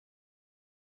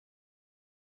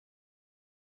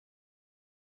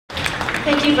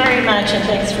Thank you very much, and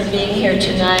thanks for being here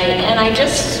tonight. And I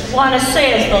just want to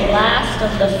say, as the last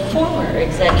of the former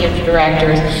executive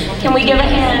directors, can we give a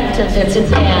hand to Vincent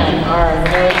Tan, our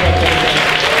new executive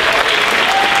director?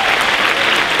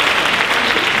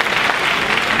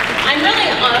 I'm really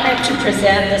honored to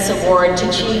present this award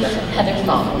to Chief Heather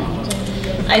Fong.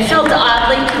 I felt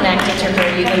oddly connected to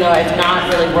her, even though I've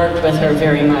not really worked with her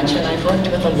very much, and I've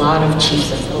worked with a lot of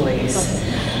chiefs of police.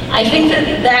 I think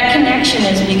that connection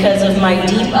is because of my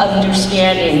deep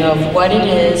understanding of what it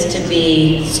is to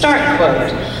be, start quote,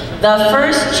 the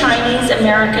first Chinese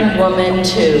American woman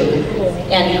to,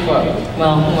 end quote,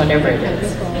 well, whatever it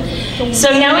is.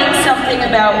 So knowing something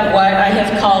about what I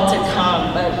have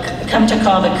come to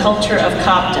call the culture of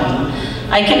Copton,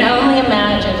 I can only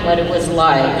imagine what it was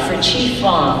like for Chief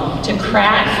Fong to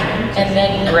crack and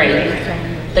then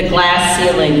break the glass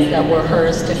ceilings that were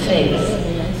hers to face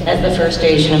as the first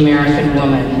Asian American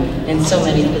woman in so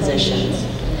many positions.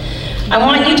 I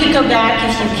want you to go back,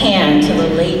 if you can, to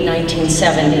the late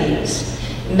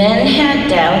 1970s. Men had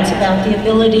doubts about the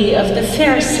ability of the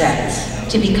fair sex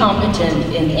to be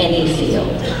competent in any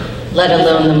field, let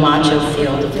alone the macho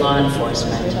field of law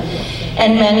enforcement.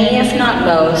 And many, if not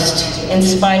most, in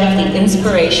spite of the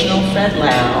inspirational Fred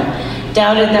Lau,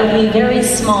 doubted that we very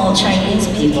small Chinese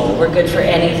people were good for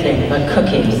anything but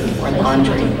cooking or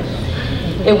laundry.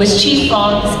 It was Chief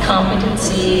Fong's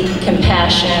competency,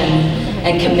 compassion,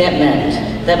 and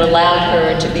commitment that allowed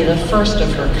her to be the first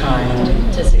of her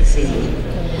kind to succeed.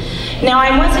 Now,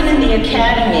 I wasn't in the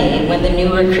academy when the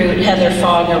new recruit Heather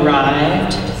Fong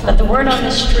arrived, but the word on the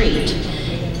street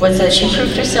was that she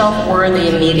proved herself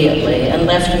worthy immediately and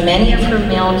left many of her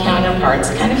male counterparts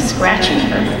kind of scratching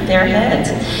their heads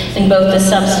in both the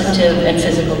substantive and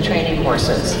physical training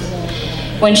courses.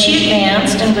 When she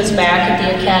advanced and was back at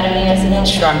the academy as an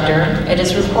instructor, it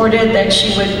is reported that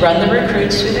she would run the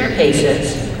recruits through their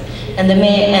paces and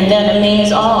then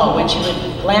amaze all when she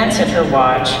would glance at her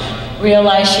watch,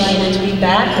 realize she needed to be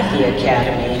back at the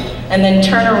academy, and then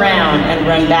turn around and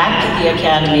run back to the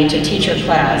academy to teach her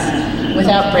class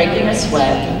without breaking a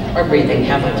sweat or breathing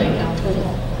heavily.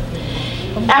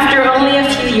 After only a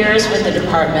few years with the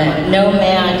department, no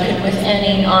man could with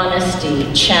any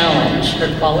honesty challenge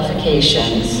her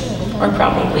qualifications or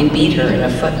probably beat her in a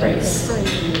foot race.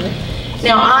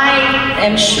 Now, I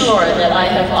am sure that I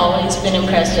have always been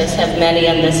impressed, as have many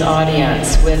in this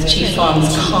audience, with Chief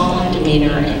Fong's calm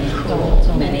demeanor and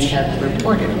cool. Many have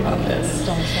reported about this.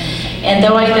 And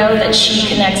though I know that she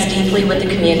connects deeply with the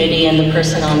community and the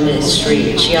person on the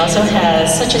street, she also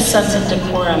has such a sense of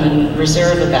decorum and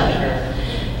reserve about her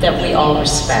that we all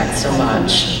respect so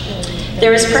much.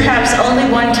 There is perhaps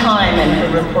only one time in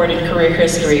her reported career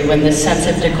history when this sense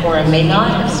of decorum may not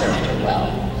have served her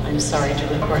well. I'm sorry to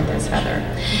report this, Heather.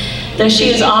 Though she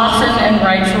is often and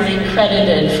rightfully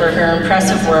credited for her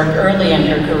impressive work early in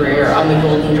her career on the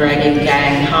Golden Dragon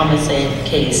Gang homicide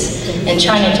case in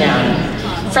Chinatown,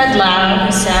 Fred Lau,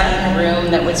 who sat in a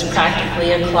room that was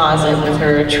practically a closet with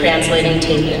her translating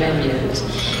tape interviews,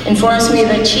 informs me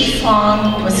that Chief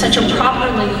Fong was such a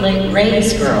properly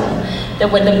raised girl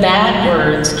that when the bad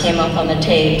words came up on the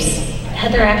tapes,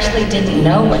 Heather actually didn't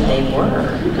know what they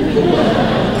were.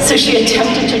 So she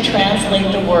attempted to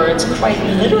translate the words quite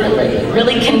literally,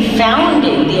 really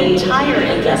confounding the entire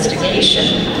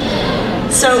investigation.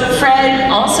 So Fred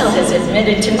also has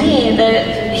admitted to me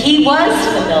that he was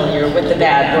familiar with the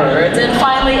bad words and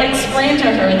finally explained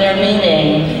to her their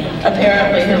meaning.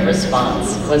 Apparently her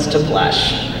response was to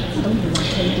blush.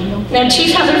 Now,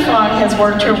 Chief Heather Fong has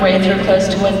worked her way through close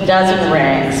to a dozen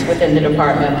ranks within the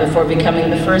department before becoming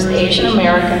the first Asian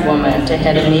American woman to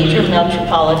head a major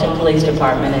metropolitan police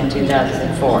department in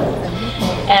 2004.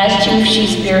 As chief, she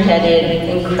spearheaded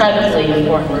incredibly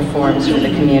important reforms for the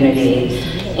community,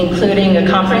 including a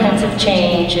comprehensive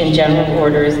change in general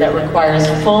orders that requires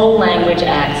full language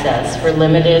access for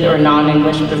limited or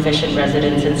non-English proficient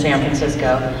residents in San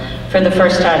Francisco for the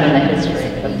first time in the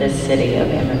history of this city of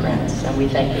immigrants, and we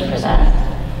thank you for that.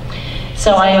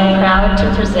 So I am proud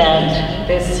to present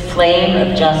this Flame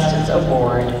of Justice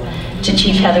Award to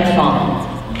Chief Heather Fong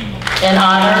in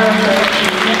honor of her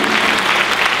achievement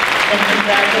and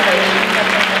congratulations of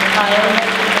the entire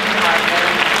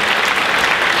department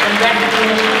in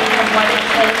recognition of what it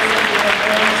takes to be the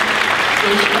first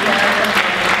Asian American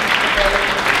woman to break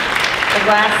the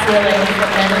glass ceiling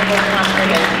that many were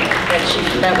confident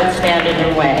that would stand in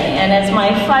her way. And as my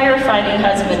firefighting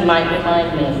husband might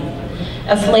remind me,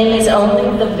 a flame is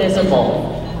only the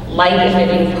visible,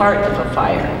 light-emitting part of a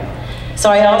fire. So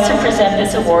I also present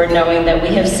this award knowing that we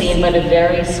have seen but a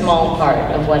very small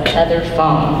part of what Heather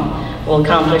Fong will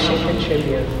accomplish and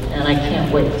contribute, and I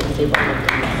can't wait to see what we'll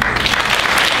do next.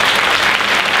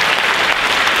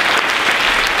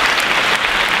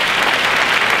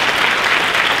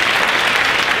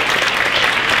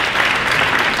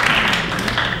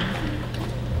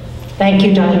 Thank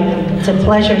you, Diane. It's a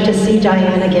pleasure to see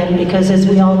Diane again because, as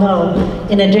we all know,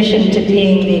 in addition to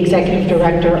being the executive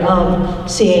director of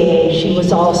CAA, she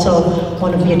was also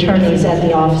one of the attorneys at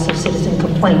the Office of Citizen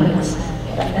Complaints.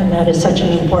 And that is such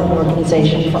an important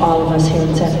organization for all of us here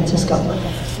in San Francisco.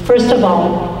 First of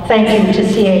all, thank you to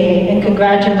CAA and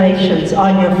congratulations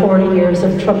on your 40 years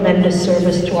of tremendous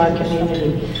service to our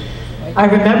community. I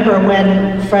remember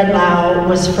when Fred Lau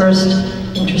was first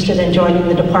interested in joining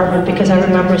the department because I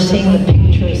remember seeing the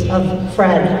pictures of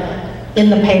Fred in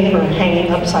the paper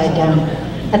hanging upside down.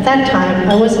 At that time,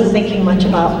 I wasn't thinking much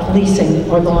about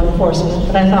policing or law enforcement,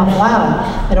 but I thought,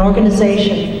 wow, an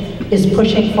organization is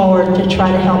pushing forward to try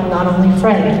to help not only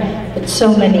Fred, but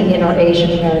so many in our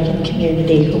Asian American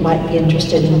community who might be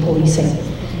interested in policing.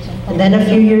 And then a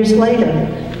few years later,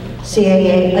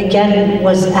 CAA again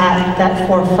was at that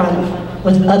forefront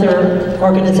with other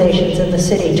organizations in the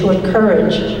city to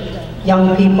encourage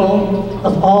young people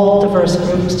of all diverse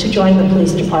groups to join the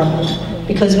police department,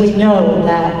 because we know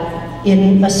that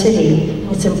in a city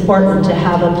it's important to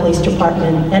have a police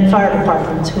department and fire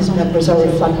departments whose members are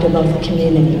reflective of the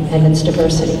community and its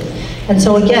diversity. And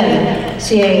so again,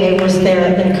 CAA was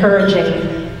there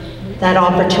encouraging that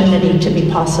opportunity to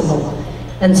be possible.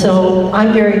 And so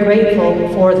I'm very grateful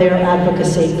for their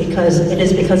advocacy, because it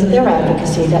is because of their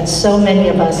advocacy that so many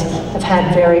of us have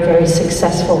had very, very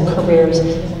successful careers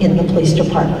in the police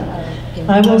department.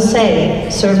 I will say,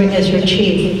 serving as your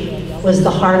chief was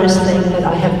the hardest thing that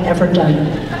I have ever done.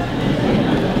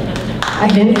 I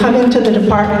didn't come into the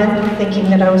department thinking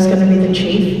that I was going to be the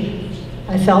chief.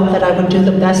 I felt that I would do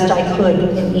the best I could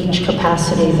in each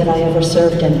capacity that I ever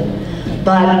served in.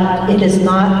 But it is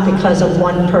not because of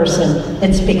one person.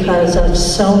 It's because of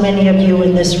so many of you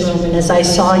in this room. And as I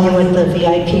saw you at the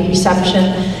VIP reception,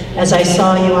 as I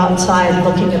saw you outside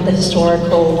looking at the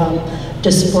historical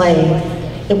display,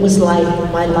 it was like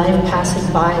my life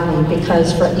passing by me,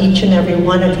 because for each and every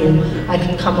one of you, I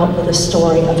could come up with a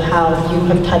story of how you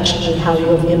have touched me, how you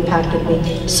have impacted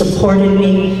me, supported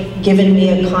me, given me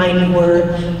a kind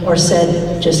word, or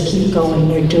said, just keep going,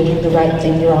 you're doing the right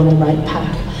thing, you're on the right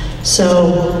path.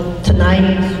 So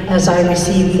tonight, as I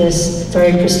receive this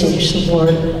very prestigious award,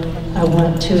 I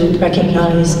want to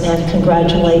recognize and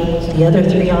congratulate the other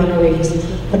 3 honorees,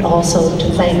 but also to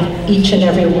thank each and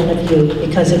every one of you,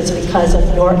 because it's because of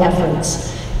your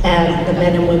efforts and the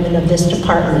men and women of this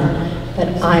department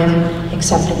that I'm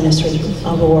accepting this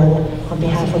award on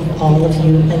behalf of all of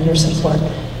you and your support.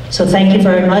 So thank you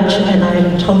very much, and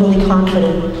I'm totally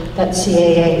confident that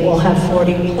CAA will have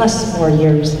 40 plus more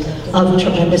years of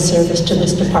tremendous service to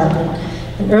this department.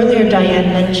 And earlier Diane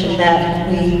mentioned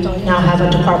that we now have a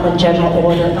Department General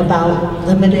Order about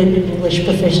limited English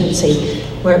proficiency,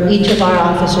 where each of our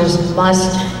officers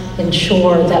must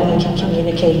ensure that we can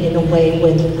communicate in a way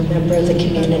with a member of the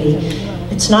community.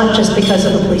 It's not just because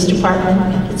of the police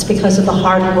department, it's because of the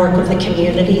hard work of the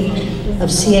community, of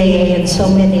CAA and so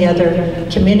many other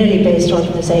community-based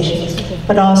organizations.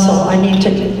 But also, I need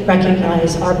to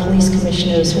recognize our police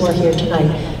commissioners who are here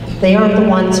tonight. They are the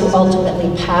ones who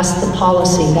ultimately pass the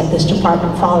policy that this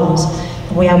department follows.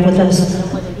 And we have with us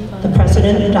the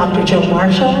president, Dr. Joe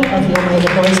Marshall of the Oneida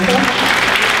Boys Club.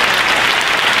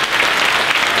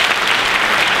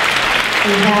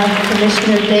 We have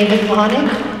Commissioner David Lonick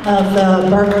of the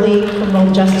Berkeley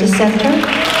Criminal Justice Center.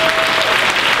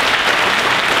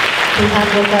 We have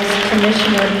with us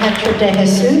Commissioner Petra De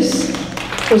Jesus,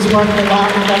 who's worked a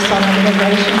lot with us on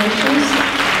immigration issues.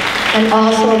 And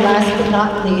also, last but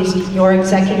not least, your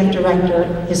executive director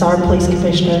is our police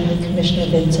commissioner, Commissioner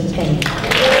Vincent Payne.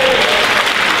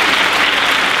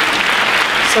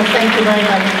 So thank you very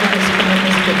much.